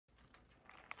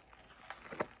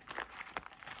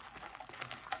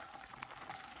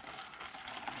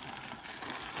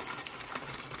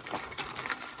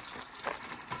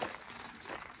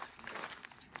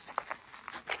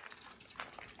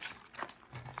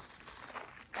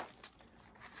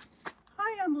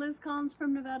Liz Collins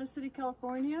from Nevada City,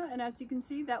 California, and as you can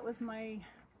see, that was my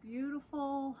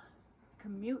beautiful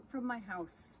commute from my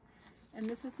house. And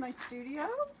this is my studio.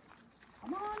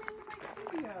 Come on into my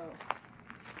studio.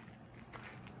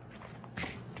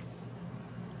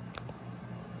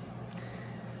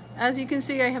 As you can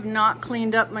see, I have not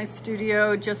cleaned up my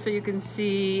studio, just so you can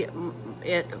see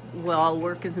it while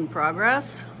work is in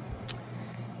progress.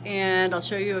 And I'll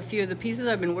show you a few of the pieces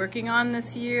I've been working on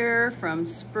this year, from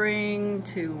spring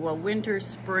to, well, winter,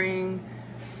 spring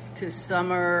to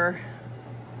summer.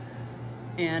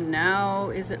 And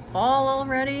now, is it fall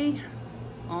already?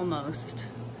 Almost.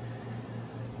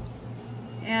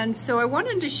 And so I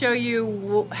wanted to show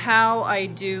you how I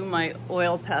do my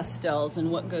oil pastels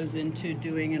and what goes into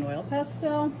doing an oil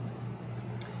pastel.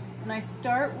 And I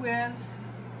start with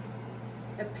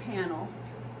a panel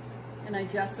and I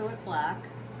gesso it black.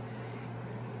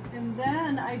 And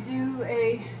then I do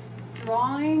a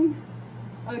drawing,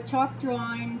 a chalk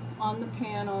drawing on the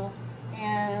panel,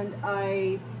 and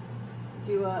I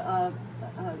do an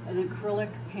acrylic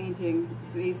painting,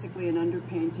 basically an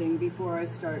underpainting, before I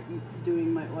start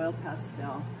doing my oil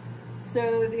pastel.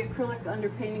 So the acrylic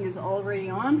underpainting is already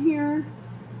on here.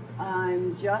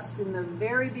 I'm just in the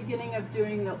very beginning of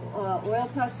doing the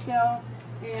oil pastel.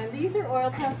 And these are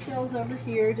oil pastels over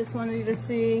here, just wanted you to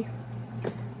see.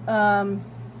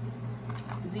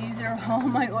 These are all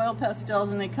my oil pastels,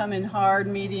 and they come in hard,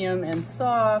 medium, and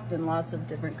soft, and lots of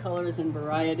different colors and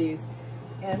varieties.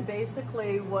 And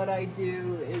basically what I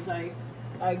do is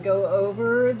I go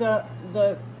over the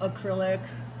acrylic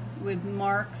with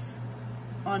marks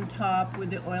on top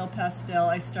with the oil pastel.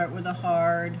 I start with a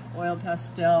hard oil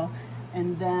pastel,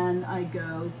 and then I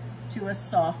go to a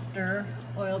softer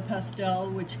oil pastel,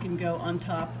 which can go on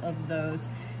top of those.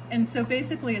 And so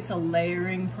basically it's a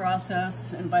layering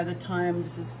process, and by the time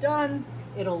this is done,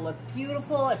 it'll look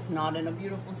beautiful. It's not in a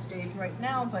beautiful stage right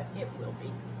now, but it will be.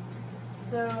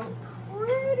 So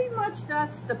pretty much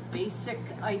that's the basic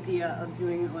idea of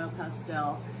doing an oil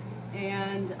pastel.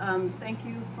 And thank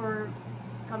you for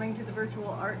coming to the virtual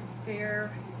art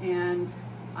fair, and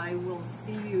I will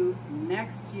see you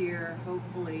next year,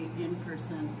 hopefully in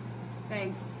person.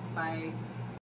 Thanks, bye.